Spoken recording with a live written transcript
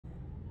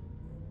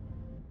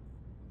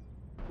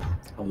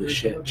Holy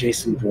shit,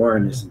 Jason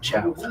Bourne is in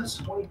chat with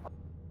us.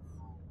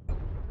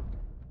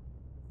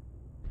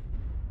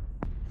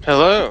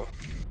 Hello.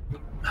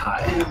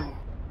 Hi.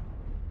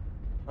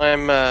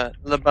 I'm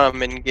the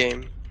bum in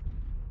game.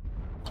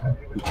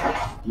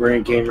 We're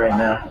in game right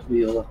now.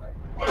 We'll...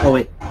 Oh,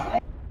 wait.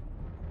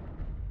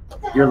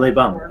 You're Le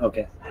Bum.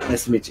 Okay.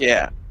 Nice to meet you.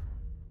 Yeah.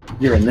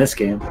 You're in this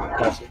game.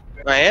 Gotcha.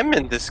 I am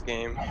in this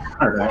game.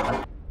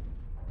 Alright.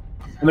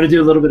 I'm going to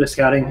do a little bit of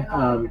scouting,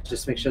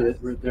 just make sure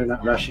that they're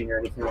not rushing or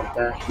anything like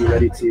that. Be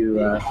ready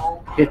to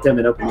hit them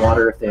in open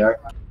water if they are.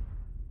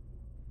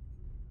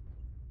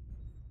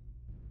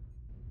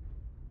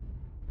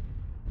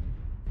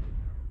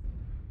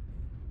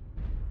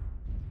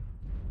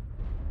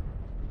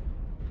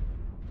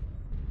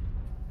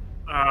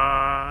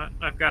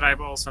 I've got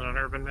eyeballs on an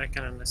urban mech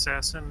and an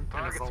assassin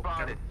and a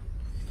Vulcan.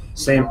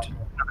 Same.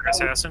 Another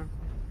assassin.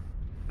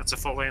 That's a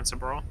full Lance of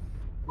Brawl.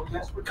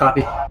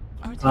 Copy.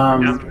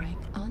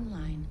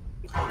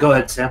 Go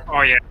ahead, Sam.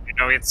 Oh yeah, you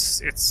know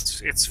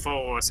it's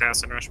full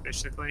assassin rush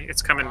basically.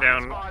 It's coming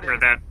down where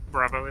that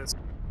Bravo is.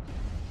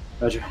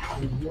 Roger.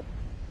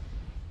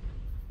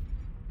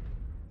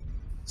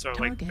 So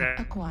like that.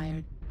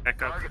 Acquired.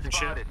 Back up and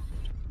shit.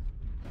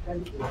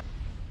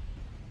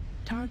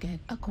 Target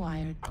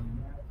acquired.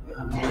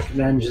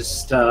 Recommend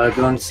just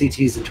going to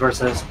CTs and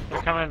torsos.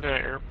 They're coming to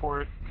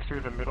airport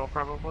through the middle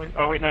probably.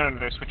 Oh wait, no,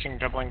 they're switching,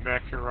 doubling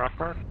back through Rock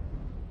Park.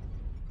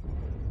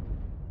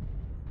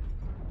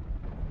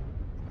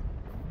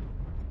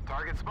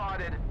 Target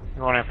spotted.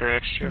 You're going after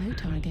extra. New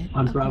target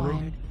On acquired.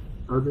 Bravo.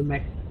 Urban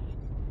mech.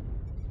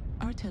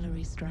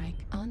 Artillery strike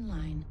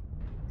online.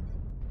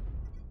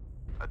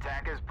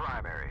 Attack is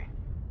primary.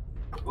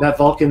 That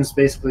Vulcan's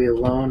basically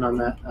alone on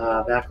that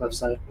back left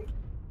side.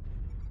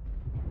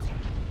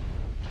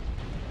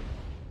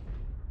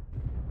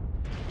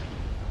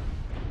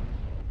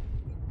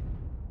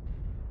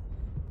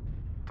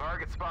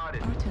 Target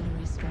spotted.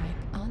 Artillery strike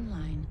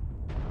online.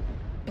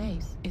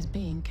 Base is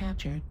being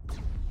captured.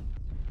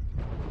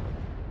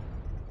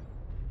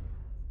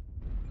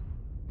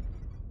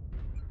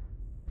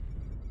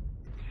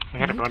 I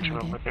had a bunch of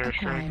them with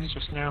airstrikes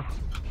just now.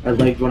 I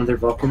legged one of their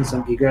Vulcans.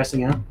 I'm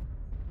egressing out.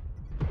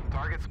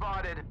 Target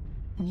spotted.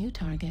 New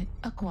target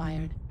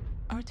acquired.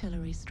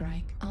 Artillery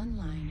strike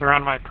online. They're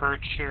on my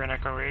perch here in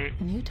Echo 8.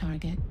 New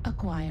target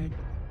acquired.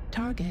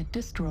 Target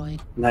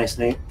destroyed. Nice,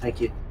 Nate. Thank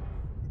you.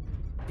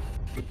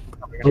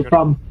 No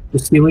problem.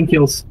 Just stealing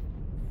kills.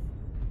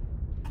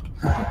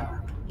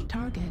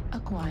 Target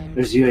acquired.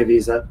 There's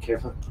UAVs up.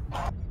 Careful.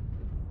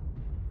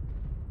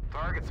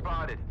 Target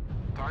spotted.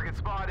 Target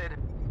spotted.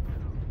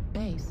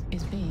 Base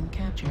is being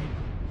captured.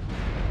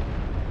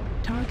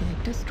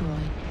 Target destroyed.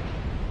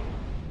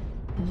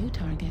 New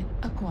target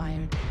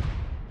acquired.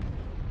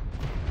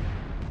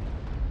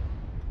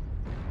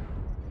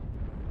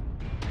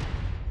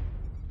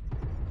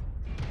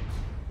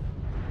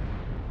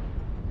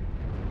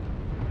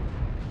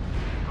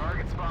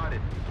 Target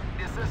spotted.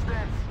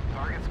 Assistance.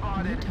 Target New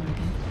spotted. target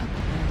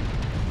acquired.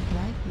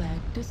 Right leg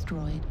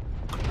destroyed.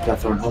 Got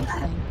thrown home.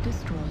 Leg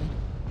destroyed.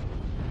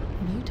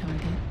 New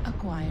target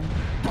acquired.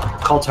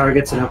 Call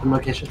targets in open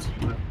locations.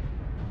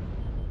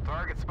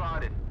 Target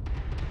spotted.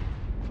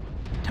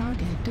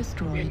 Target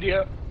destroyed.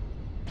 India,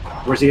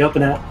 Where's he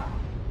open at?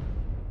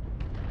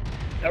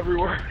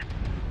 everywhere.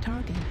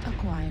 Target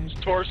acquired.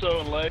 Torso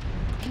and leg.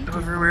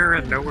 Everywhere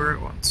and nowhere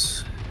at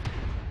once.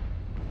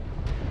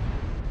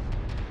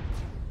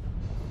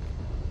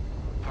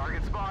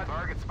 Target spot.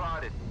 Target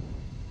spotted.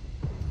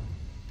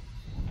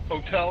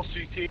 Hotel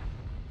CT.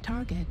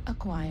 Target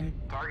acquired.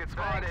 Target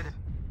spotted.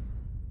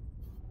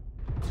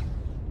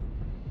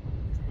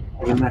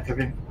 Get back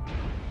over here.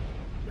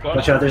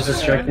 Watch out, there's a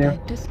strike there.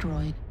 Target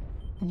destroyed.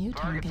 New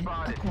target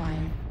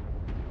acquired.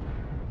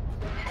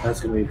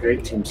 That's going to be a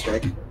great team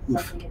strike.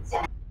 Oof.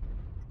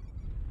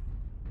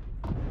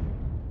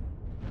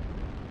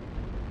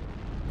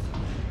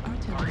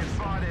 Artillery Target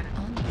spotted.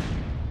 online.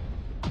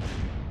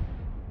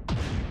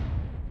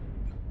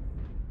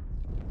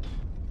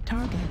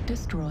 Target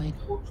destroyed.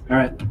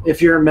 Alright,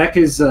 if your mech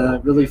is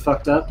really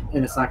fucked up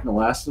and it's not going to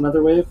last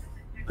another wave,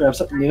 grab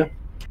something new.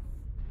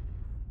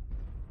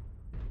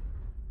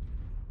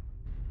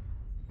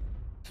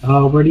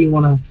 Where do you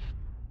want to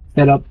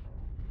set up?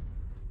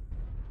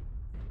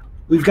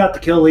 We've got the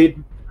kill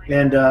lead,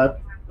 and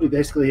we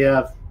basically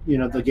have,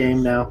 the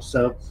game now,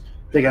 so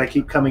they got to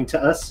keep coming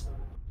to us.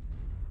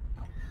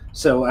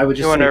 So I would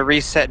just You want to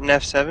reset in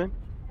F7?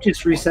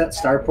 just reset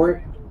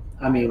Starport.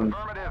 I mean,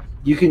 Affirmative.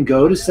 you can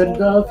go to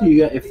Citadel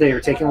if they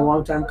are taking a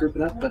long time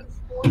grouping up, but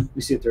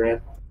we see what they're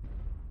in.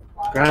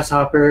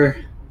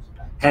 Grasshopper,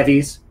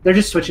 heavies. They're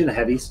just switching to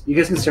heavies. You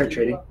guys can start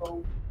trading.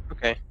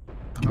 Okay.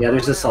 Yeah,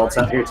 there's assaults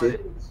out here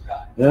too.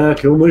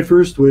 Kill my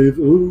first wave.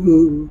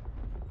 Ooh.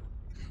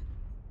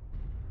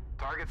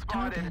 Target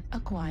spotted. Target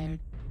acquired.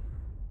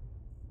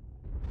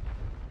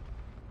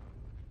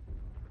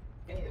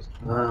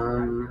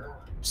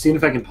 Seeing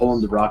if I can pull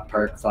them to Rock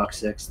Park, Fox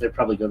 6. They'd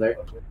probably go there.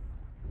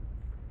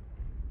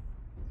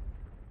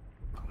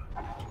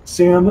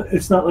 Sam,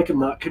 it's not like I'm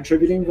not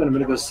contributing, but I'm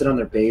going to go sit on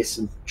their base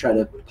and try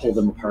to pull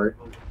them apart.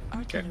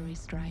 Artillery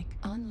strike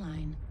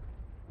online.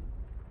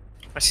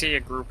 I see a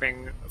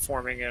grouping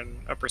forming in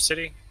Upper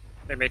City.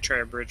 They may try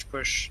a bridge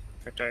push.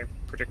 In fact, I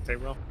predict they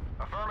will.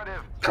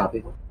 Affirmative.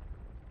 Copy.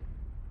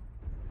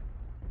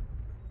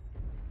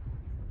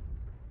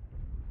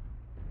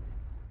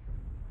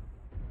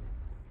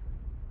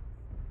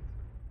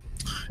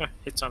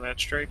 Hits on that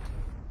strike.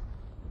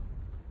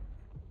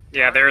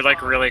 Yeah, they're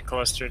like really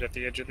clustered at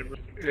the edge of the bridge.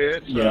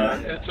 It's, Yeah.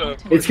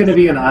 it's It's going to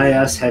be an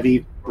IS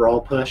heavy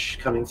brawl push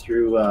coming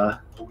through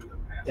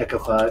Echo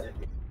 5.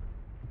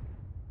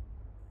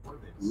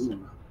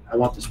 Ooh, I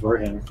want this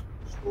Warhammer.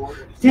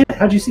 Damn it,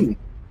 how'd you see me?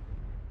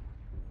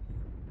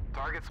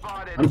 Target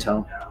spotted. I'm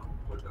telling.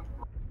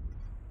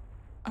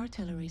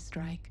 Artillery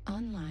strike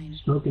online.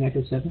 Smoking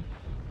Echo 7.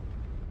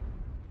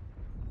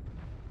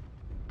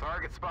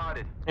 Target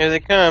spotted. Here they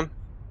come.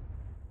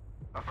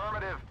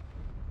 Affirmative.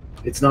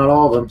 It's not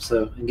all of them,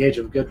 so engage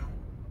them. Good.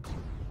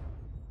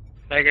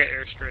 Mega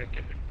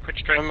airstrike. Put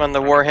strike. I'm on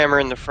the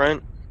Warhammer in the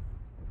front.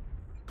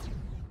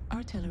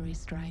 Artillery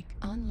strike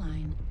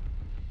online.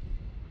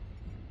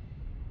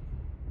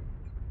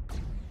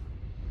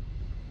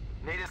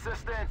 Need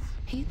assistance.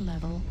 Heat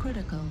level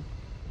critical.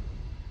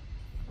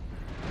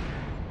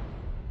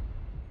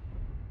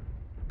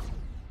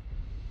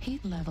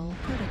 Heat level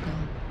critical.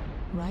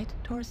 Right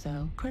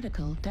torso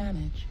critical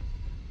damage.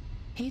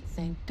 Heat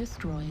sink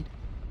destroyed.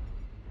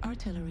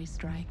 Artillery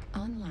strike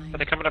online. Are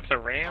they coming up the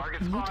ramp?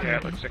 Target New spotted. Yeah,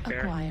 it target looks like they are.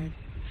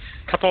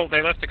 acquired.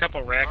 They left a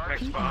couple rack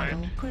mechs Heat behind.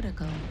 level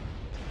critical.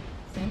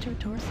 Center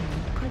torso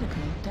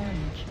critical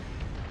damage.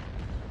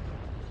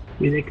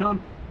 Here they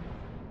come.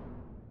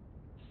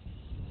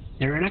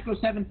 They're in Echo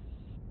 7.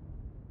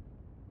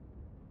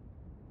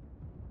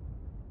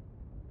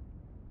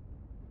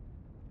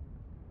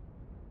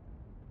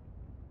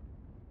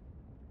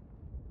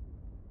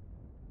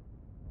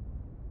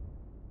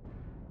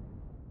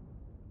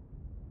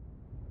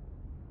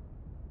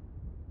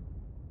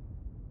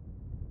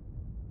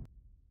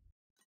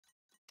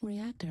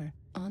 Reactor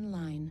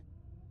online.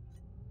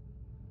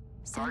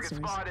 Target Sensors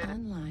spotted.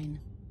 online.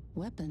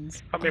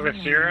 Weapons Help me with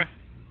online. Sierra.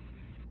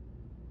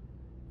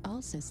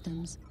 All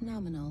systems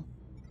nominal.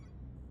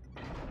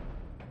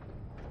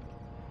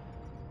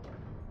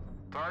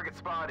 Target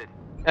spotted.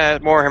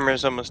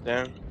 Warhammer's almost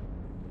down.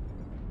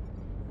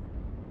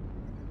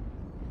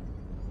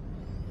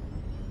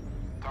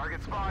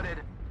 Target spotted.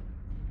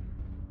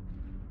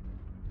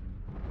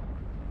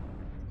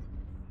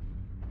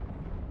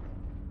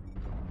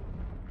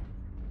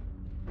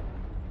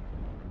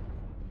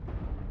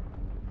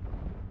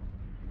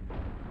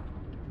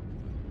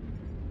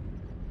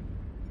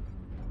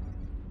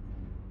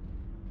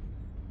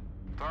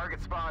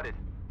 Target spotted.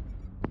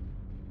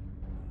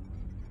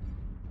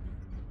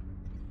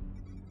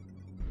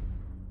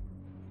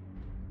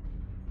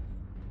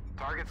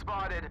 Target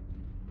spotted.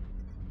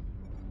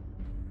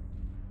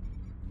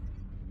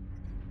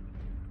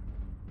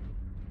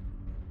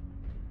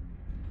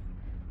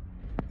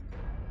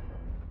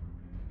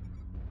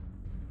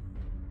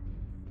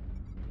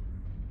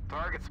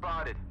 Target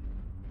spotted.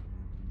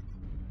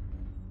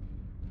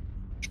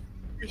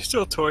 You're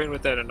still toying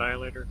with that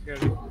Annihilator.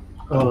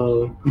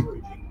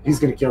 He's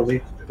going to kill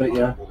me, but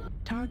yeah.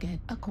 Target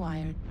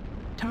acquired.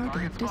 Target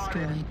Target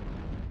spotted. destroyed.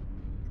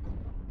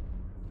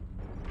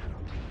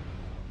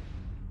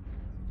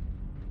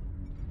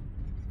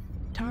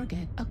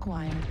 Target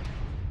acquired.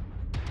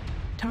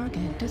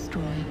 Target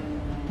destroyed.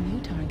 New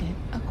target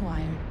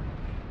acquired.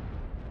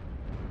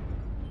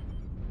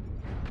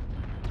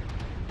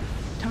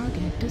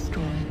 Target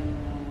destroyed.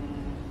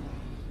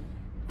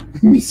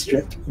 Me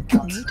stripped. New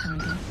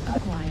target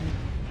acquired.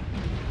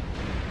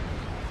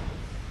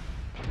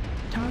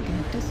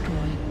 Target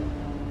destroyed.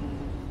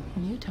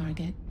 New target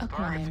Target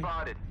acquired.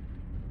 spotted.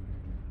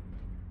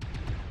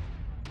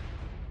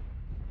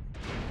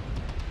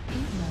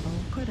 Heat level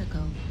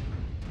critical.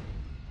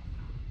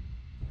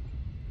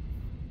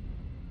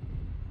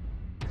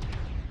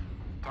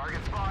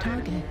 Target spotted.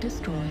 Target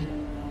destroyed.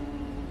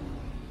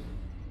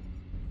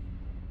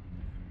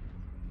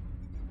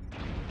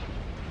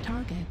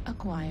 Target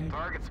acquired.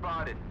 Target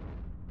spotted.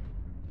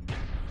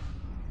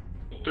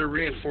 They're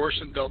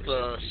reinforcing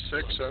Delta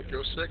 6,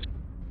 Echo 6.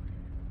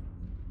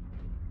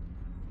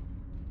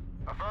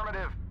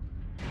 Affirmative.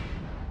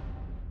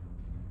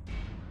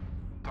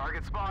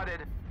 Target spotted.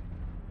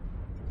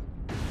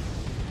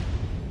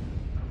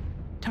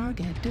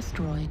 Target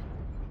destroyed.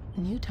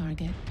 New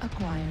target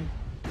acquired.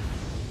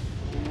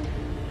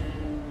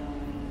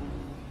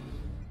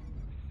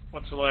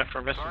 What's the left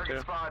we're missing Target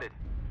to? spotted.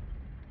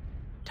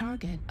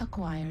 Target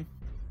acquired.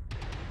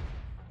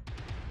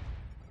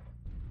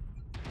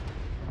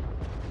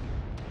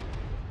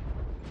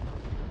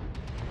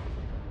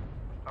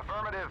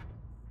 Affirmative.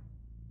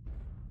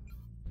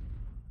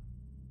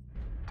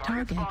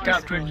 Target spotted. Got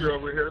destroyed. Victor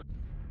over here.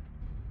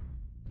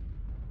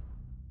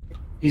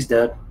 He's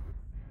dead.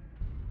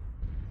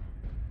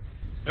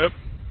 Oh,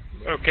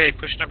 okay.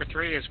 Push number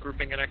 3 is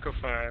grouping in Echo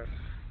 5.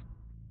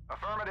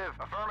 Affirmative.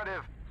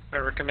 Affirmative. I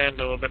recommend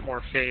a little bit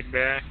more fade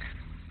back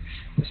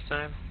this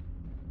time.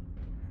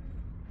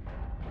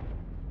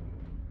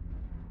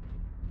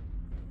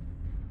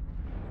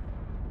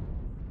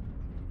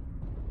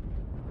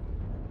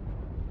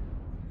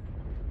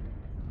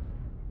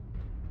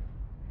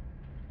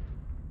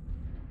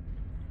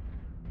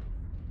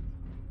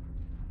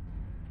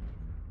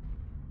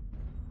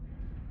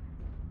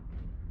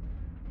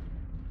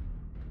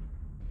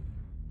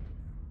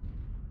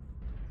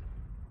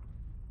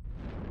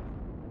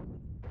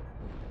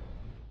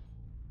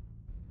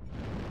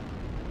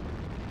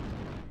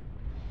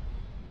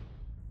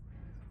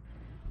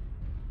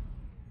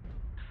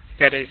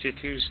 Got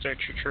AC2, start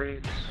your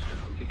trades,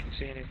 if you can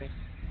see anything.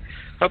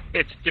 Oh,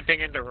 it's dipping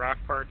into Rock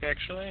Park,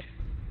 actually.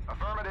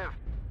 Affirmative.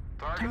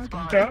 Target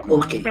Target spotted.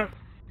 Okay.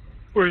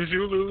 Where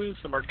Zulu is,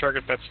 the mark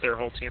target, that's their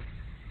whole team.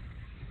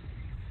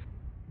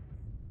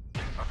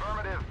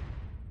 Affirmative.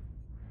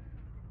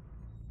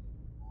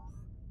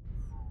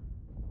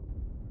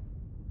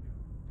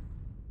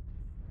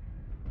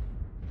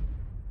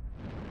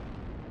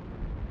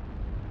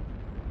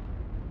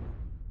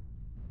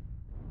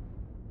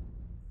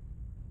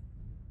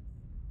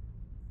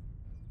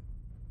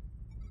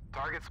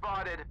 Target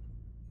spotted.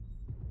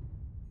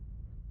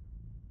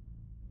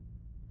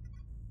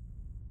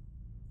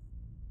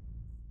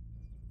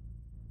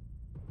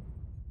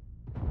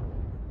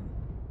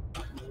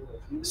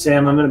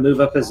 Sam, I'm going to move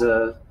up as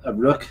a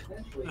rook.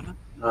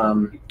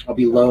 I'll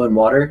be low in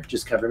water.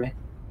 Just cover me.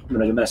 I'm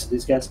going to go mess with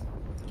these guys.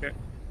 Okay.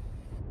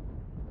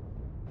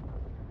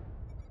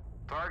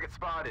 Target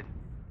spotted.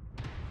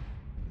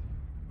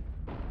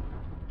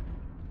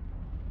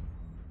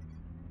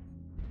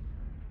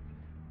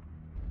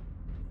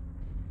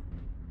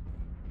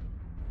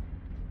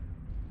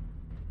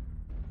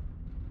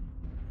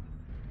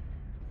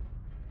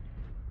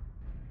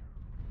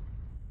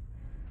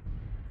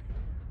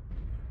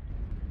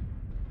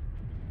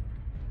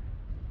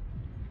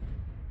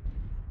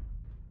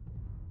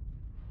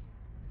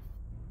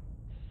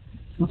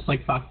 Looks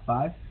like Fox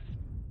 5.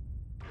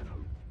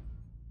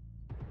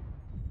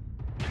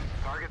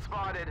 Target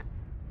spotted.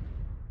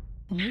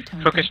 New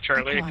target Focus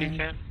Charlie if you acquired.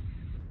 can.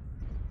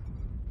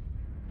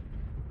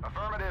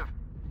 Affirmative.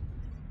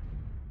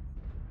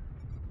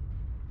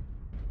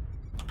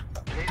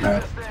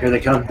 Alright, here they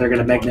come. They're going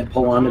to magnet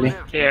pull onto me.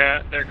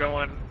 Yeah, they're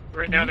going.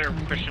 Right now New they're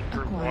target pushing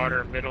through acquired.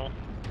 water middle.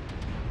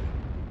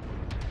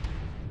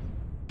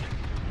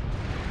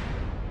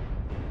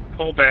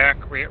 Pull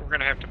back. We're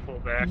gonna have to pull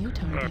back New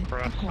target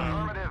across. acquired.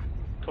 Affirmative.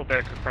 Pull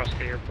back across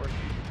the airport.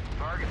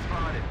 Target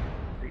spotted.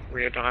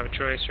 We don't have a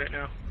choice right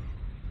now,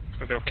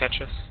 or they'll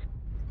catch us.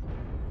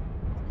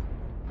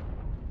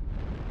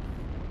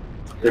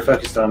 They're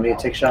focused on me.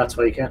 Take shots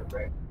while you can.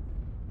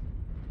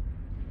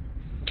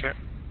 Okay.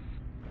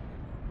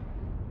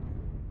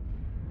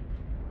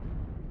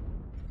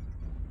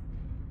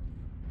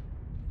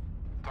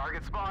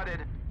 Target spotted.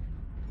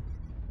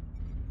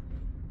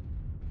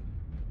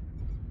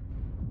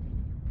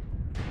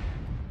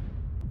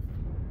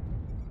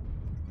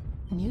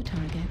 New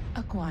target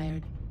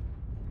acquired.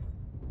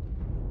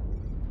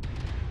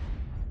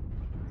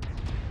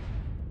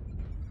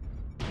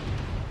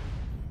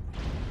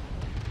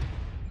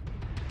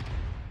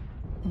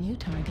 New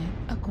target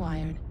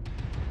acquired.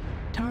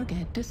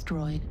 Target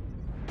destroyed.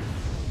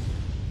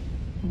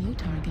 New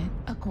target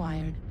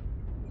acquired.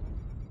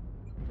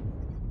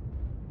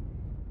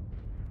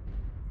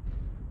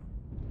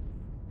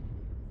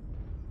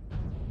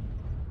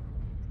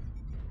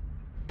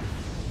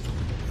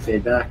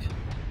 Fade back.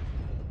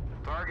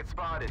 Target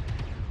spotted.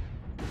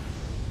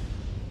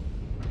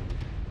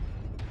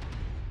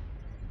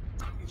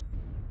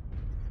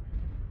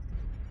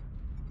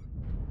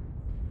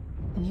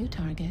 New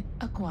target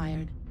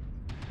acquired.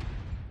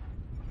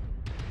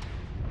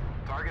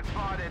 Target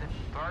spotted.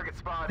 Target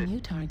spotted. New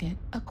target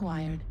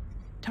acquired.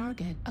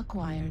 Target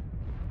acquired.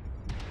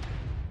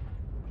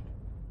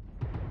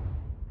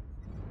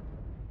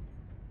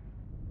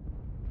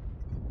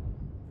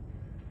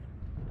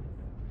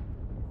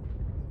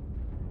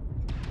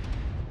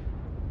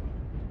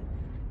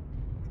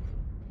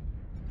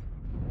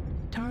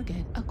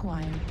 Target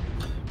acquired.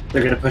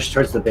 They're going to push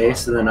towards the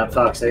base and then up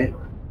Fox 8.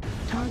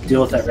 Target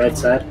Deal with that red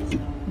destroyed. side.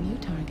 New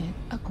target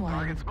acquired.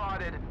 Target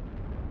spotted.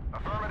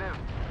 Affirmative.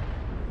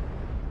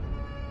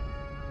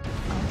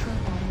 Ultra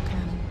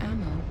autocannon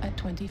ammo at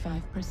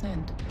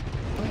 25%.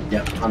 Bridge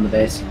Yep, on the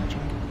base. captured.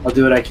 I'll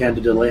do what I can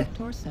to delay.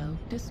 Torso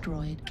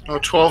destroyed. Oh,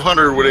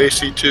 1200 with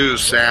AC2s,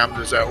 Sam.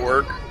 Does that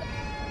work?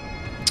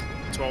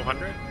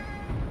 1200.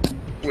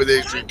 With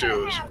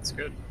AC2s. That's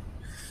good.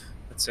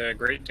 That's a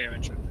great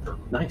damage.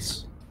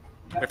 Nice.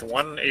 With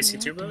one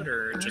AC2 boat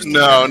or just?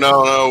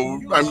 No.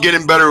 I'm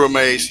getting better with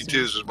my AC2s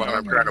is what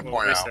I'm trying to Well,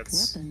 point at least out.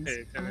 that's Weapons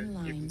I mean, you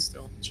online. can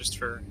still just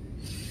for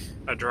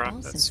a drop. All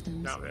That's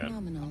systems not bad.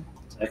 nominal.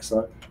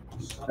 Excellent.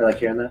 I like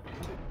hearing that.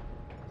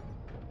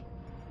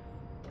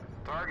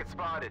 Target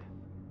spotted.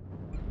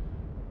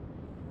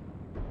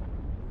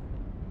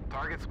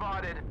 Target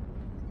spotted.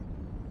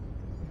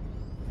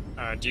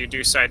 Do you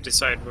do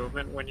side-to-side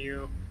movement when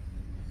you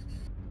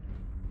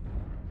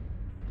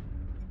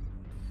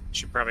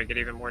Should probably get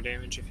even more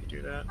damage if you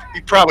do that.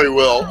 You probably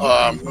will.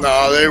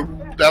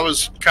 That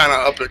was kind of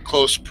up at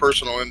close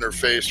personal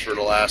interface for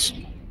the last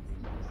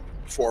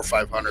 400 or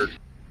 500.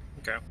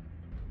 Okay.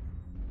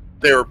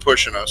 They were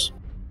pushing us.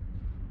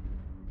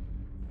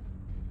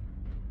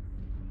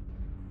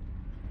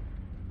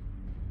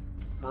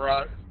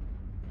 Right.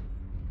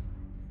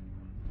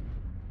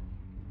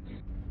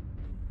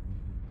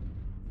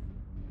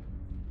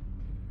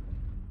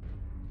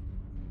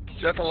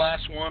 Is that the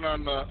last one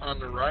on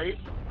the right?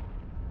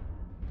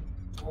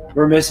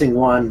 We're missing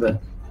one,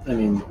 but I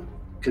mean,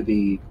 could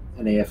be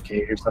an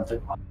AFK or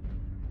something.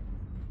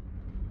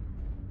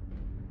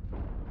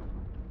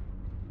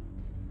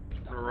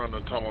 We'll run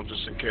the tunnel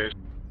just in case.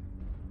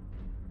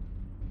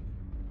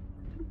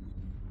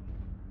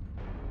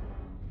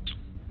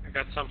 I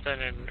got something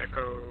in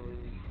Echo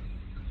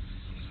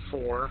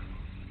 4.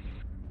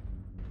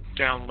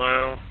 Down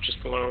low,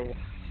 just below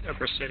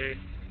Upper City.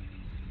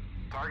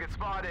 Target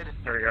spotted.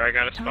 There we go, I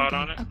got a spot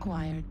on Target it.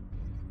 acquired.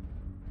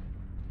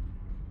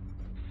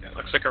 Yeah, it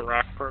looks like a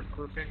Rockport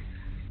grouping.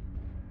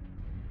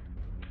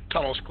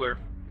 Tunnel's clear.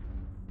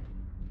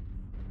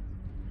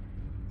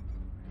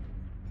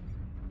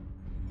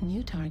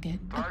 New target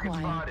Target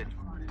acquired. spotted.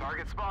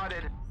 Target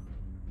spotted.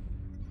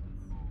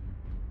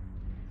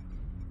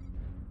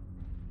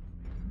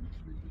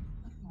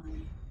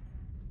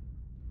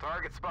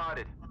 Target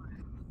spotted.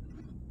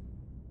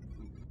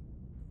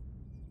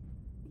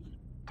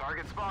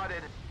 Target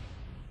spotted.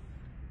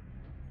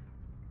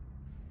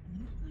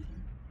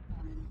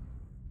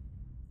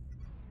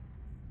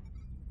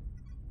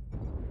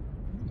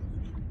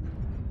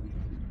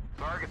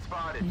 Target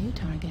spotted. New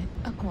target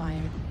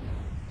acquired.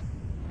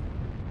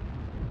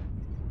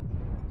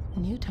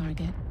 New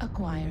target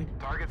acquired.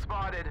 Target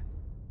spotted.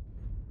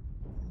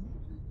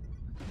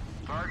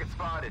 Target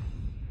spotted.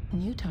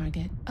 New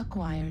target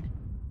acquired.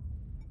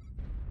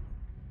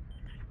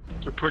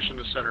 They're pushing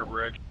the center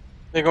bridge.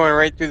 They're going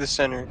right through the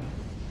center.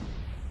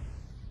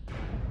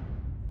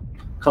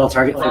 Call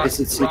target focus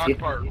at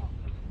CT. Rockport.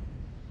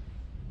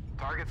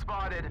 Target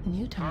spotted.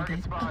 New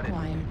target spotted.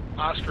 acquired.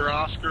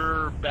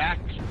 Oscar, back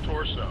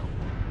torso.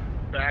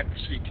 Back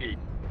CT.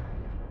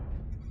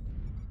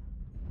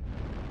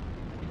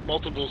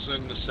 Multiples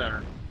in the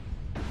center.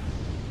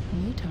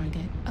 New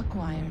target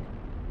acquired.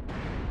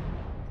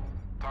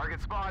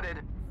 Target spotted.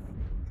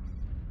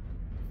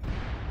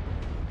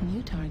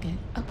 New target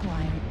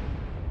acquired.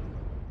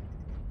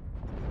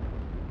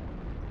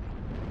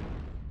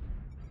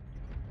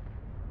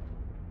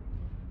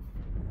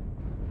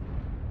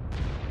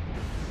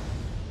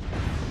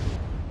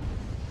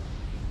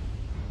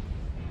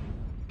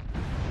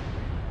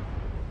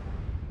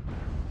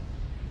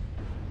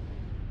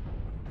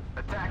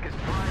 Attack is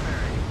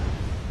primary.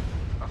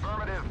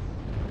 Affirmative.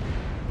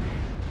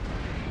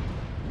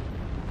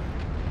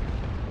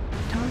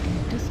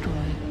 Target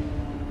destroyed.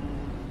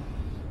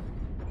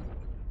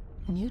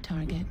 New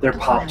target They're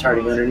pop acquired.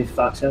 tarting underneath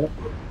Foxhead.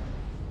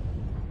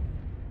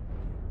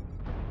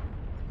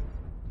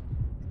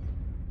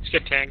 Let's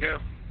get Tango.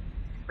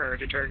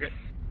 Priority target.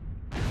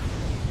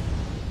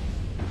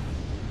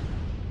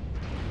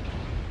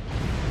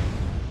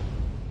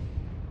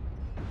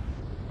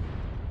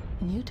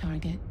 New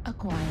target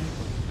acquired.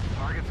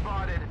 Target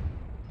spotted.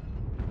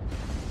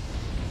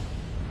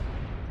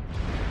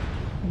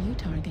 New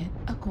target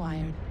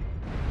acquired.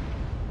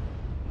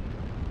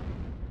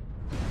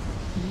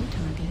 New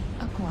target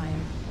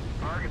acquired.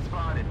 Target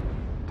spotted.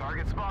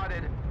 Target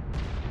spotted.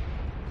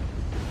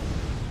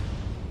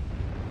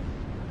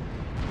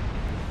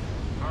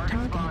 Target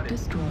Target spotted.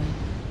 destroyed.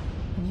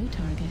 New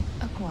target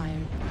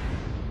acquired.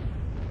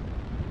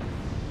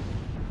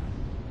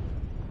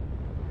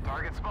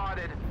 Target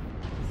spotted.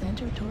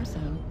 Center torso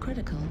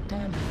critical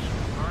damage.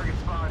 Target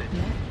spotted.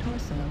 Left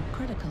torso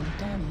critical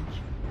damage.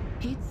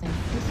 Heat sink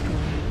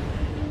destroyed.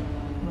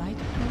 Right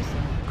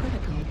torso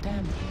critical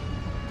damage.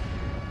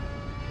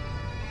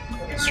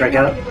 Strike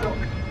out.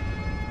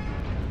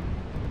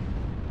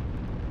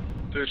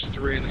 There's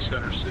 3 in the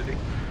center city.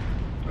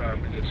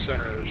 In the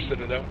center of the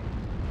Citadel.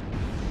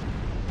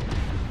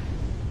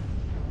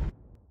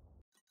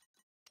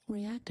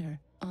 Reactor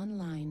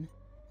online.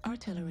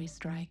 Artillery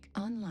strike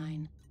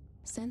online.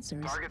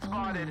 Sensors Target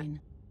spotted.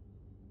 online.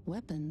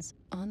 Weapons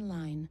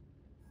online.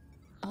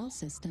 All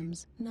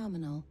systems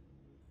nominal.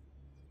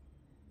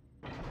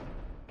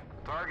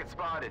 Target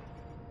spotted.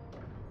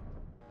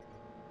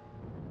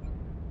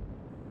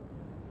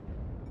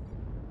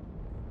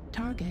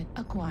 Target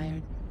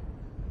acquired.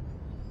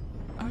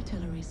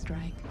 Artillery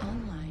strike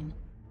online.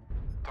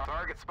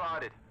 Target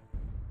spotted.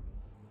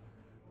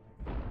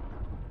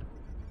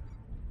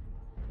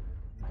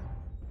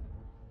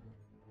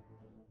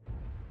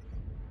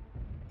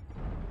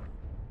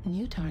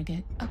 New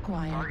target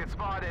acquired. Target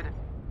spotted.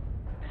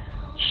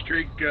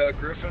 Streak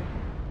Griffin.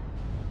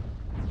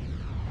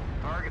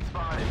 Target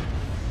spotted.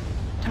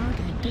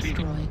 Target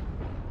destroyed.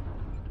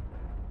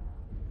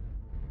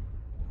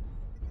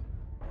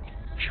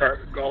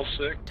 Chart Golf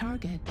 6.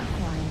 Target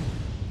acquired.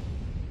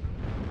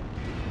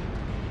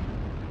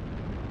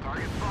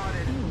 Target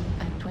spotted. Fuel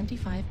at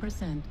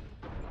 25%.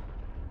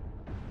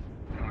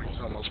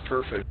 almost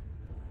perfect.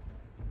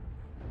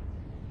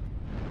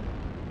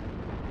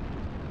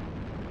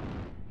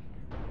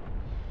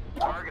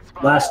 Target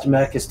spotted. Last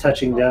mech is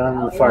touching down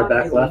on the far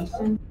back left.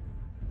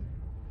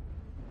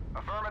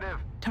 Affirmative.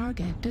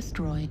 Target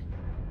destroyed.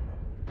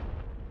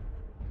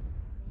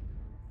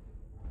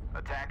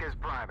 Attack is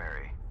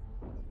primary.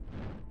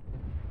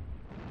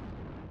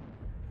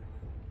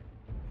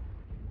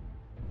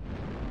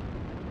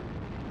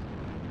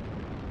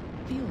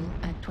 Fuel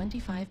at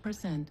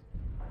 25%.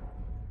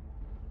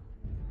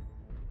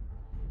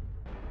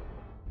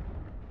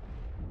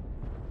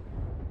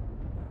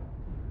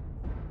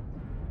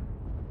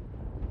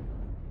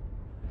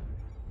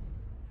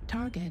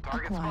 Target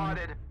Target acquired.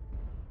 spotted.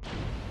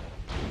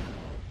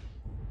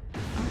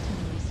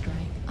 Artillery strike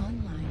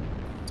online.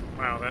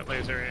 Wow, that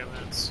laser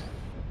AMS.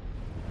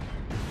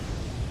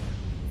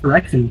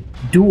 Correction.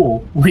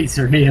 Dual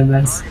laser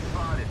AMS. Target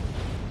spotted.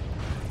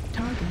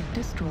 Target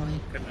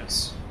destroyed.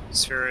 Goodness.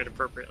 Spheroid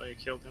appropriately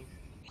killed him.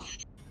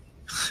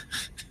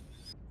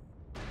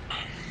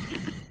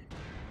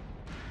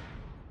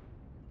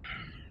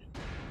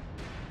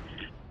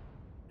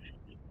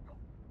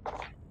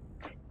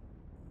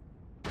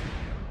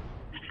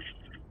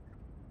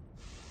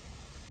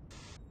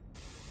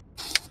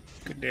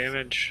 Good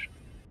damage.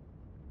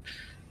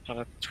 A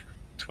lot of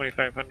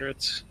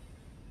 2500s.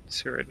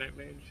 Spheroid Night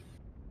Mage.